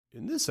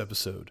In this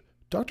episode,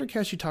 Dr.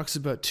 Kashey talks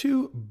about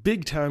two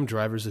big-time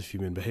drivers of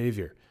human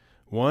behavior.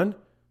 One,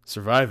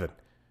 surviving.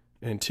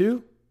 And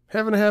two,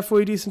 having a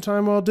halfway decent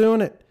time while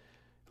doing it.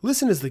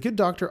 Listen as the good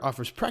doctor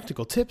offers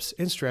practical tips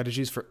and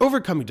strategies for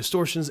overcoming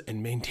distortions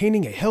and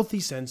maintaining a healthy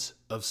sense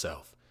of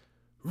self.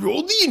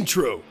 Roll the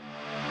intro!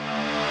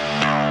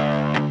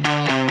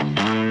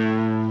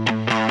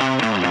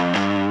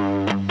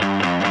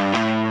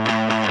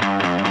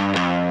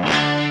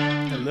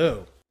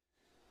 Hello,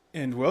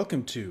 and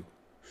welcome to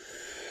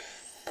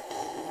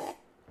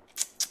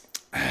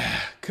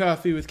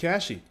Coffee with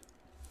Kashey.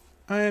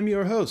 I am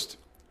your host,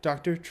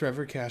 Dr.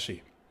 Trevor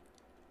Kashey.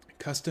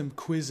 Custom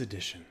Quiz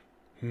Edition.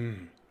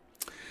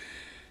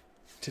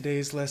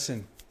 Today's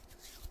lesson,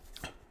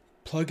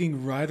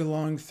 plugging right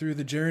along through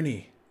the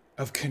journey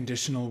of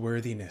conditional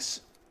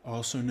worthiness,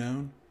 also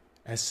known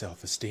as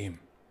self-esteem.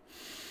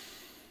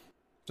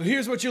 So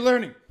here's what you're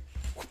learning.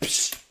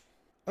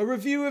 A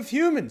review of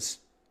humans,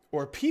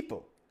 or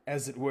people,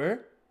 as it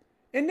were,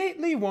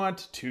 innately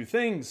want two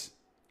things: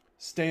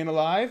 staying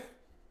alive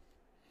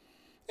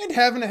and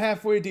having a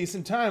halfway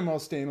decent time while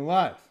staying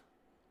alive.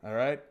 All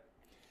right?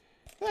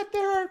 That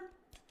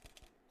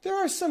there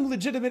are some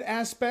legitimate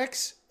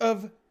aspects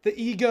of the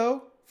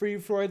ego for you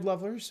Freud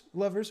lovers,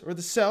 or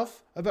the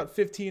self, about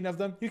 15 of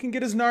them. You can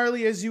get as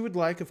gnarly as you would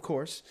like, of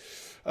course,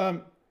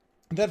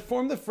 that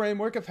form the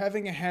framework of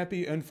having a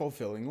happy and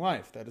fulfilling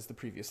life. That is the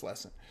previous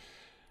lesson.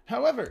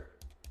 However,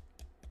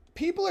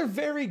 people are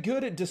very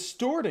good at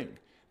distorting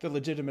the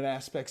legitimate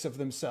aspects of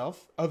themselves,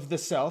 of the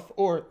self,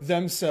 or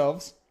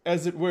themselves,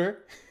 as it were,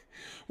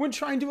 when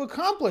trying to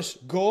accomplish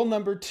goal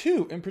number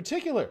 2 in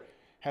particular,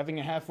 having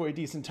a halfway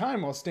decent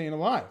time while staying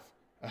alive.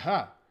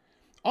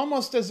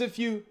 Almost as if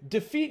you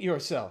defeat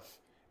yourself.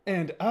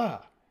 And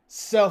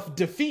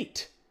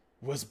self-defeat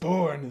was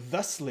born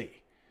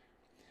thusly.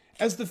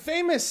 As the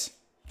famous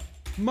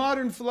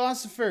modern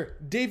philosopher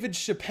David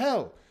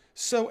Chappelle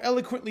so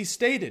eloquently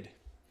stated,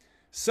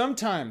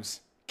 sometimes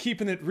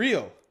keeping it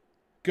real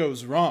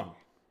goes wrong.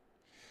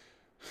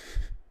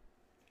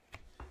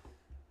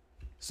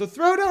 So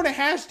throw down a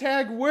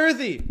hashtag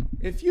worthy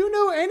if you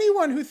know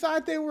anyone who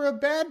thought they were a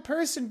bad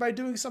person by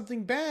doing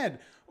something bad,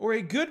 or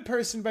a good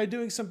person by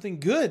doing something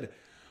good,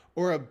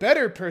 or a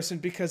better person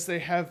because they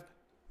have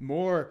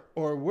more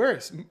or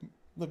worse,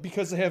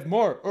 because they have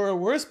more, or a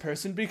worse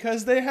person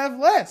because they have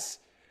less.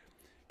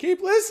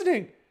 Keep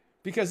listening,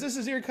 because this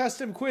is your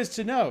custom quiz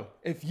to know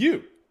if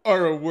you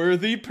are a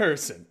worthy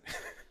person.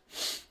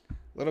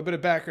 A little bit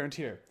of background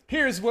here.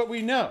 Here's what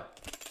we know.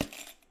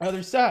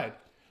 Other side.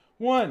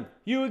 1,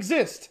 you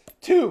exist.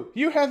 2,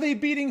 you have a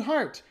beating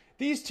heart.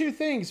 These two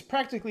things,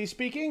 practically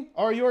speaking,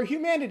 are your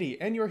humanity.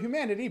 And your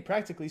humanity,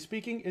 practically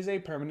speaking, is a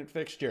permanent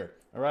fixture.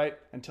 All right?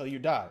 Until you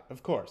die,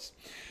 of course.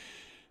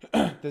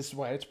 This is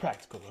why it's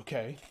practical,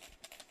 okay?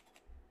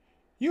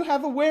 You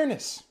have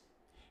awareness.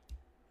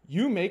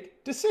 You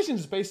make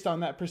decisions based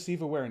on that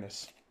perceived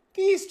awareness.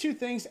 These two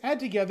things add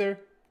together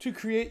to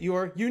create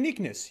your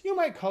uniqueness. You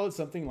might call it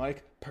something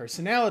like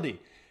personality.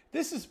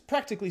 This is,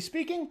 practically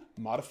speaking,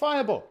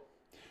 modifiable.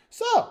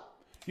 So,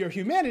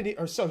 humanity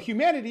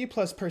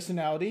plus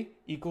personality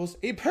equals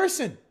a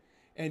person.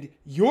 And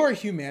your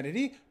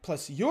humanity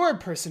plus your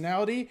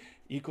personality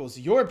equals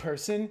your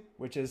person,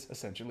 which is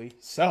essentially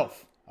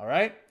self. All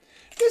right?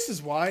 This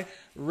is why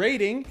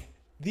rating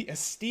the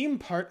esteem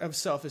part of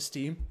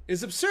self-esteem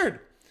is absurd.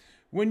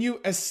 When you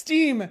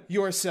esteem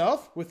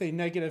yourself with a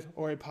negative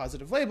or a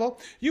positive label,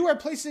 you are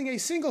placing a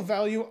single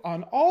value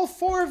on all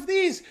 4 of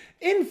these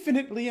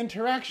infinitely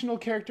interactional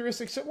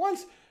characteristics at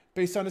once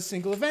based on a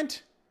single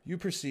event you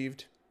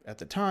perceived at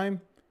the time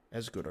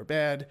as good or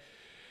bad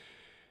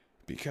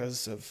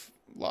because of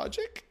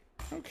logic.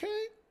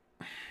 Okay?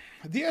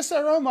 The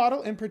SRO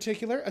model in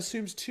particular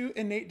assumes 2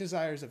 innate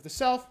desires of the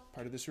self,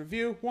 part of this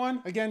review.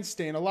 1, again,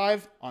 staying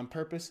alive on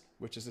purpose,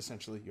 which is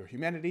essentially your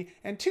humanity.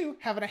 And 2,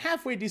 having a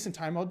halfway decent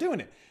time while doing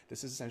it.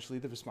 This is essentially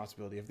the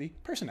responsibility of the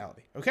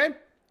personality. Okay?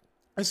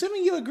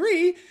 Assuming you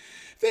agree,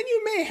 then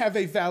you may have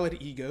a valid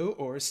ego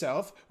or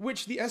self,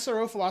 which the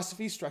SRO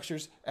philosophy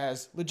structures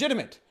as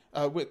legitimate.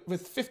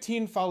 With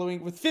 15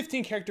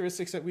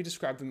 characteristics that we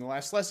described in the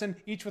last lesson,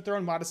 each with their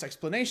own modest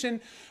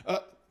explanation,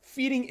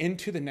 feeding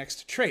into the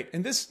next trait.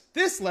 And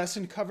this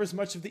lesson covers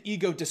much of the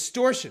ego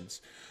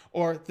distortions,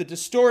 or the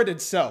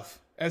distorted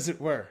self, as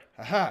it were.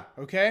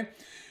 Okay?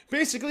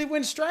 Basically,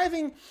 when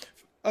striving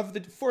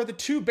for the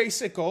 2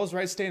 basic goals,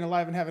 right, staying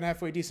alive and having a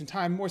halfway decent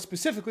time, more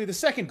specifically the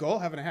second goal,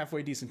 having a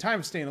halfway decent time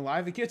of staying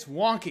alive, it gets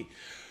wonky.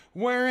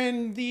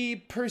 Wherein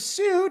the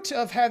pursuit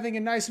of having a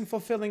nice and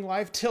fulfilling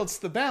life tilts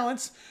the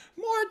balance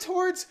more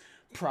towards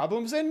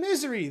problems and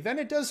misery than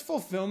it does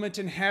fulfillment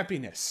and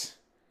happiness.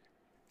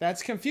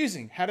 That's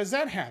confusing. How does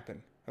that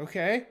happen?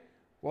 Okay?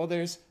 Well,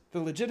 there's the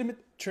legitimate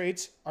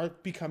traits are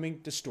becoming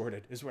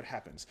distorted is what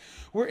happens.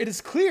 Where it is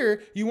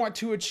clear you want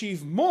to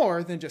achieve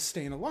more than just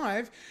staying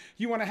alive,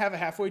 you want to have a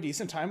halfway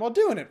decent time while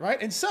doing it,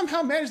 right? And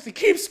somehow manage to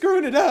keep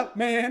screwing it up,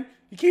 man.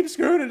 You keep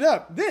screwing it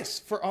up. This,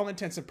 for all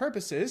intents and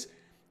purposes,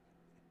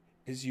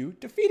 is you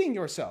defeating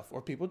yourself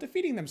or people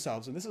defeating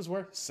themselves. And this is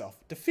where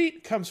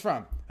self-defeat comes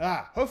from.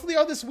 Hopefully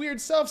all this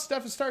weird self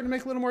stuff is starting to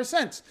make a little more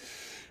sense,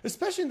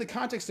 especially in the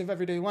context of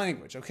everyday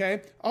language,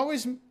 okay?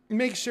 Always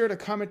make sure to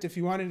comment if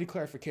you want any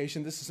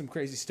clarification. This is some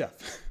crazy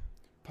stuff.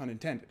 Pun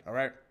intended, all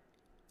right?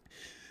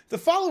 The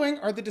following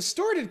are the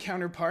distorted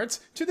counterparts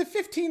to the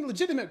 15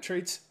 legitimate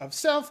traits of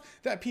self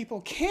that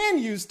people can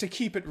use to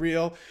keep it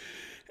real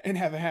and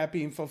have a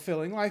happy and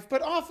fulfilling life,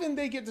 but often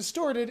they get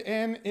distorted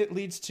and it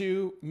leads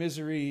to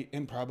misery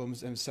and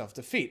problems and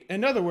self-defeat.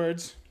 In other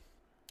words,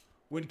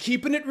 when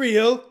keeping it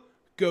real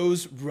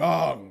goes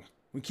wrong.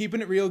 When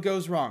keeping it real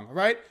goes wrong, all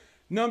right?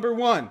 Number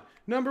one,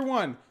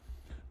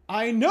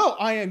 I know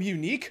I am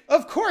unique.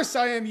 Of course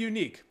I am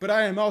unique, but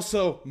I am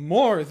also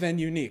more than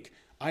unique.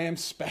 I am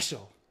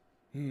special.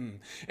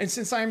 And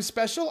since I am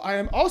special, I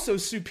am also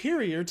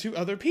superior to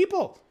other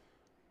people.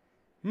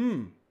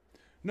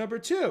 Number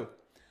two,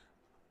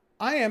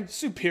 I am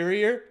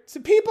superior to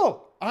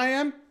people. I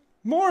am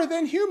more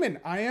than human.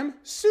 I am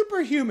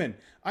superhuman.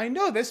 I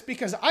know this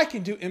because I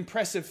can do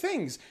impressive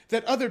things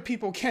that other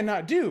people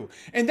cannot do.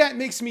 And that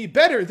makes me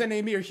better than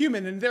a mere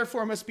human and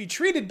therefore must be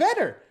treated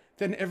better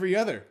than every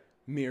other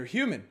mere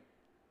human.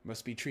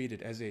 Must be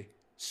treated as a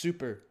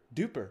super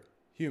duper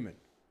human.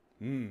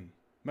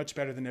 Much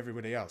better than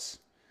everybody else.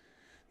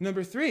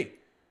 Number three,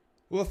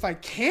 well, if I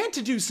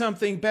can't do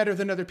something better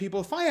than other people,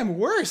 if I am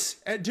worse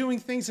at doing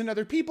things than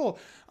other people,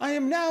 I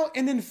am now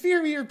an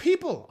inferior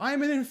people. I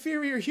am an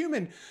inferior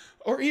human,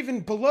 or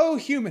even below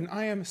human.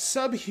 I am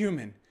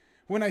subhuman.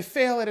 When I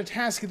fail at a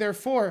task,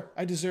 therefore,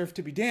 I deserve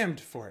to be damned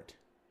for it.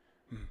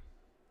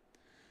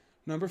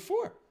 Number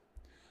four,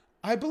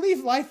 I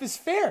believe life is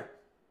fair.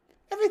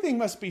 Everything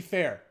must be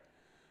fair.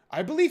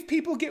 I believe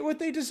people get what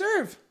they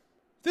deserve.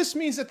 This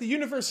means that the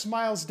universe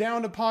smiles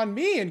down upon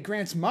me and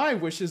grants my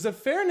wishes of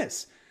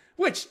fairness,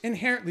 which,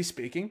 inherently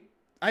speaking,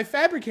 I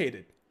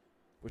fabricated,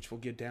 which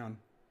we'll get down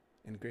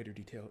in greater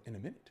detail in a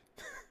minute.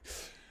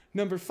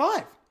 Number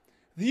five,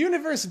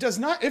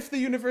 if the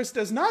universe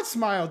does not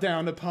smile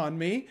down upon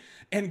me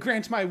and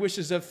grant my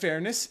wishes of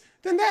fairness,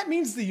 then that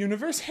means the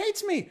universe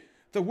hates me.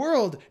 The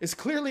world is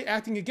clearly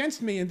acting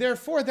against me, and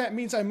therefore that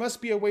means I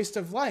must be a waste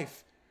of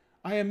life.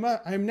 I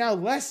am now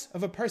less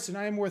of a person.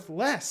 I am worth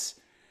less.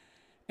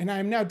 And I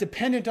am now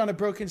dependent on a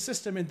broken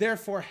system and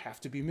therefore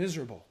have to be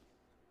miserable.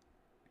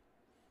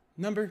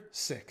 Number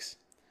six,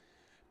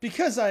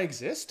 because I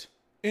exist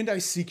and I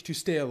seek to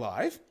stay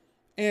alive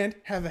and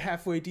have a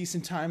halfway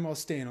decent time while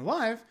staying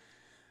alive,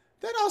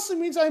 that also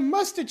means I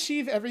must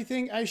achieve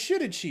everything I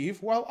should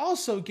achieve while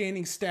also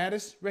gaining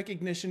status,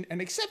 recognition,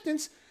 and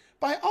acceptance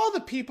by all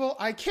the people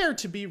I care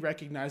to be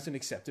recognized and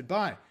accepted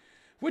by,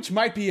 which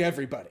might be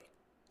everybody.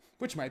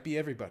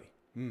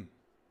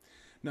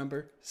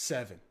 Number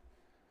seven,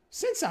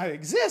 since I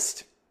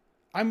exist,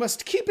 I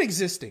must keep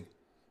existing.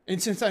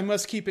 And since I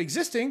must keep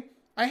existing,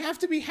 I have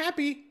to be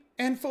happy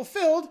and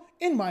fulfilled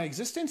in my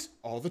existence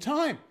all the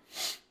time.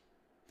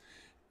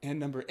 And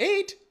number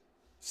eight,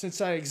 since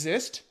I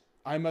exist,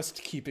 I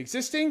must keep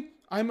existing.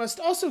 I must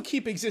also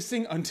keep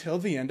existing until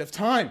the end of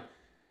time.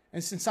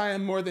 And since I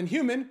am more than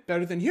human,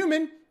 better than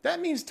human,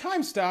 that means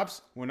time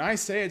stops when I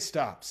say it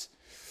stops.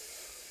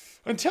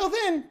 Until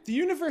then, the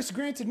universe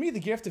granted me the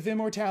gift of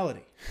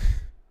immortality.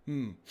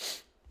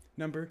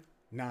 Number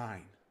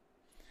 9.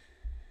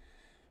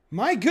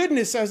 My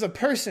goodness as a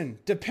person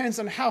depends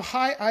on how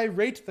high I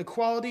rate the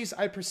qualities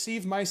I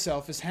perceive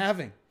myself as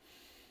having.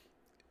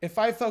 If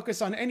I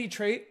focus on any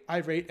trait I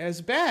rate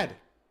as bad,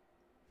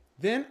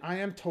 then I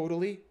am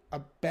totally a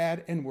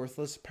bad and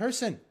worthless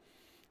person.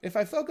 If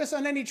I focus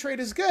on any trait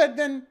as good,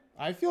 then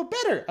I feel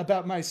better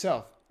about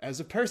myself as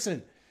a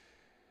person.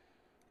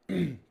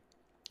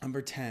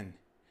 Number 10.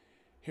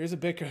 Here's a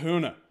big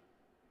kahuna.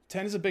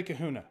 10 is a big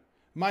kahuna.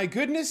 My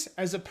goodness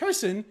as a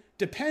person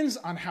depends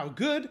on how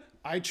good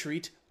I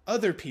treat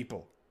other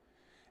people.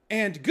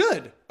 And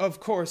good, of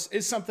course,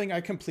 is something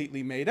I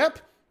completely made up,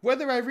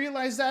 whether I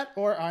realize that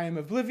or I am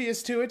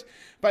oblivious to it,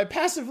 by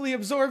passively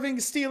absorbing,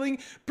 stealing,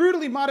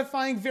 brutally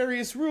modifying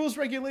various rules,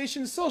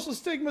 regulations, social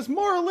stigmas,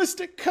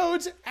 moralistic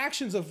codes,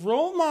 actions of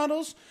role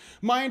models,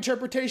 my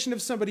interpretation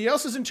of somebody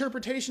else's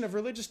interpretation of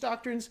religious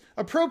doctrines,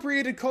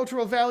 appropriated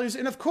cultural values,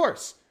 and of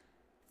course,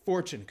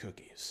 fortune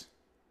cookies.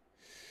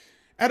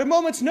 At a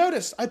moment's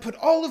notice, I put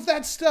all of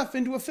that stuff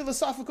into a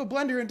philosophical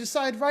blender and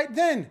decide right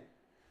then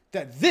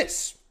that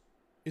this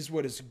is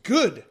what is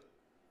good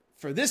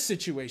for this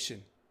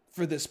situation,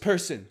 for this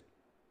person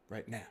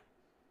right now.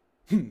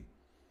 And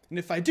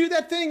if I do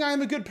that thing, I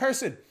am a good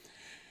person.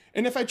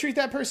 And if I treat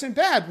that person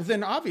bad, well,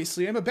 then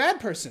obviously I'm a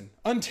bad person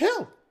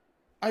until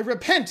I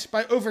repent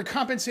by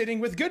overcompensating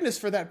with goodness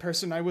for that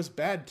person I was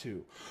bad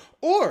to,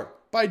 or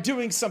by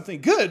doing something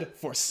good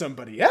for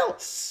somebody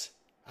else.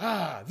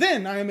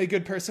 Then I am a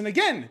good person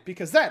again,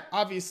 because that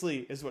obviously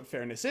is what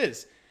fairness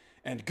is.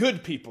 And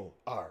good people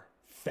are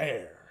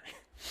fair.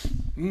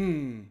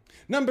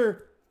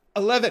 Number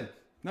 11.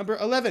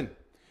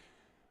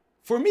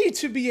 For me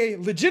to be a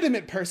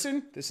legitimate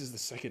person, this is the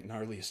second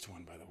gnarliest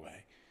one, by the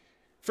way.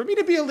 For me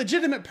to be a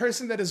legitimate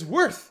person that is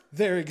worth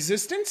their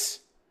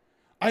existence,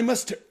 I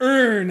must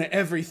earn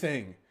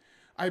everything.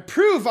 I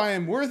prove I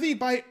am worthy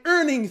by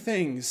earning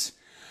things.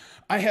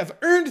 I have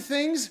earned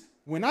things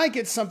when I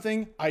get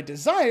something I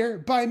desire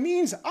by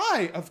means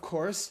I, of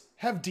course,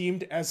 have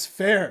deemed as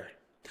fair.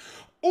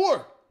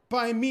 Or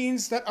by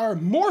means that are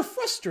more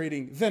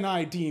frustrating than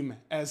I deem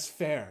as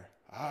fair.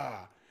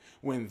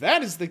 When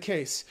that is the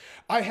case,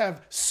 I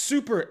have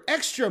super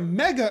extra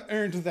mega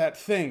earned that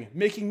thing,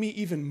 making me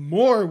even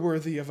more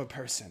worthy of a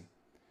person.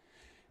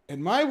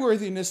 And my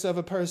worthiness of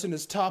a person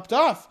is topped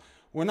off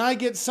when I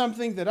get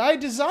something that I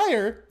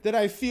desire that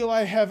I feel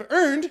I have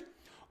earned,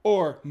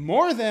 or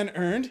more than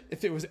earned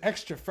if it was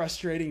extra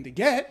frustrating to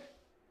get,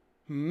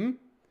 and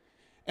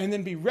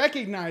then be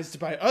recognized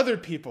by other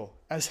people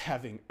as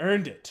having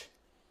earned it.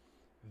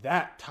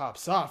 That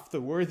tops off the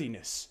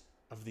worthiness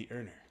of the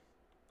earner,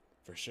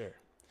 for sure.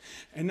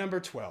 And number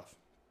 12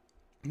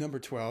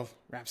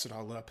 wraps it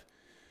all up.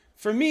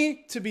 For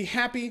me to be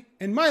happy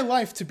and my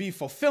life to be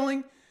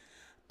fulfilling,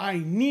 I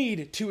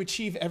need to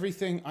achieve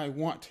everything I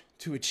want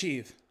to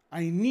achieve.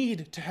 I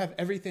need to have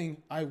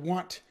everything I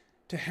want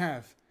to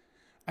have.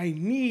 I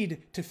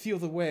need to feel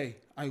the way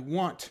I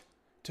want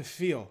to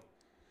feel.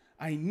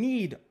 I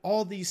need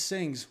all these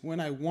things when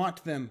I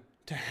want them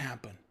to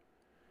happen.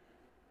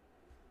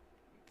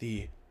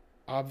 The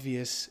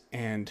obvious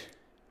and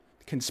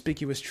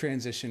conspicuous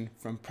transition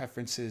from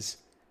preferences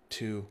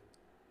to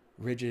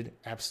rigid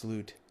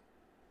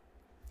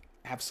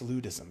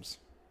absolutisms.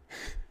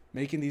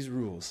 Making these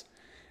rules.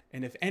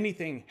 And if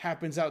anything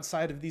happens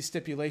outside of these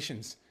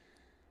stipulations,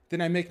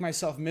 then I make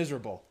myself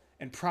miserable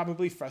and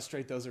probably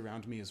frustrate those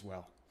around me as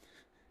well.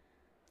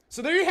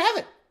 So there you have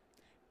it.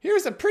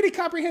 Here's a pretty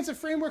comprehensive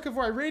framework of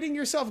why rating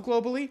yourself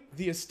globally,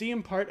 the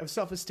esteem part of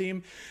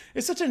self-esteem,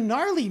 is such a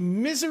gnarly,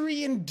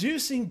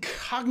 misery-inducing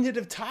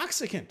cognitive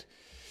toxicant.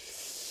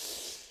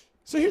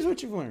 So here's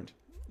what you've learned.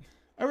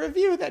 A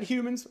review that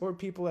humans, or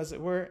people as it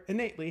were,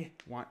 innately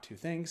want two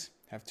things,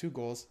 have two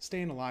goals: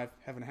 staying alive,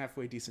 having a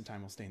halfway decent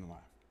time while staying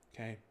alive.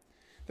 Okay?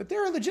 That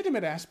there are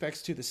legitimate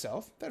aspects to the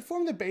self that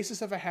form the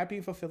basis of a happy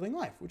and fulfilling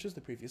life, which is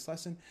the previous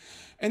lesson,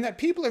 and that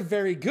people are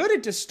very good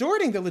at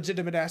distorting the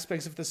legitimate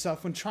aspects of the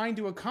self when trying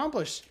to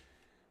accomplish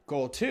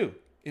goal 2,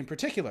 in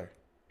particular,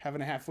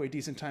 having a halfway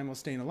decent time while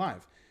staying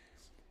alive.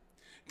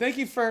 Thank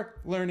you for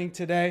learning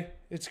today.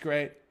 It's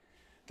great.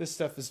 This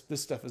stuff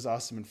is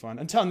awesome and fun.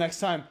 Until next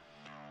time.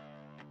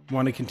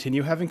 Want to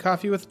continue having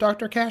coffee with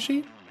Dr.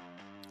 Kashey?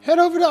 Head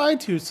over to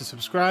iTunes to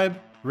subscribe,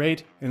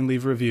 rate, and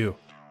leave a review.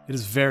 It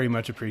is very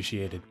much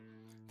appreciated.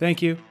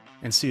 Thank you,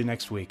 and see you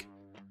next week.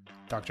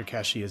 Dr.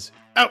 Kashey is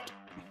out.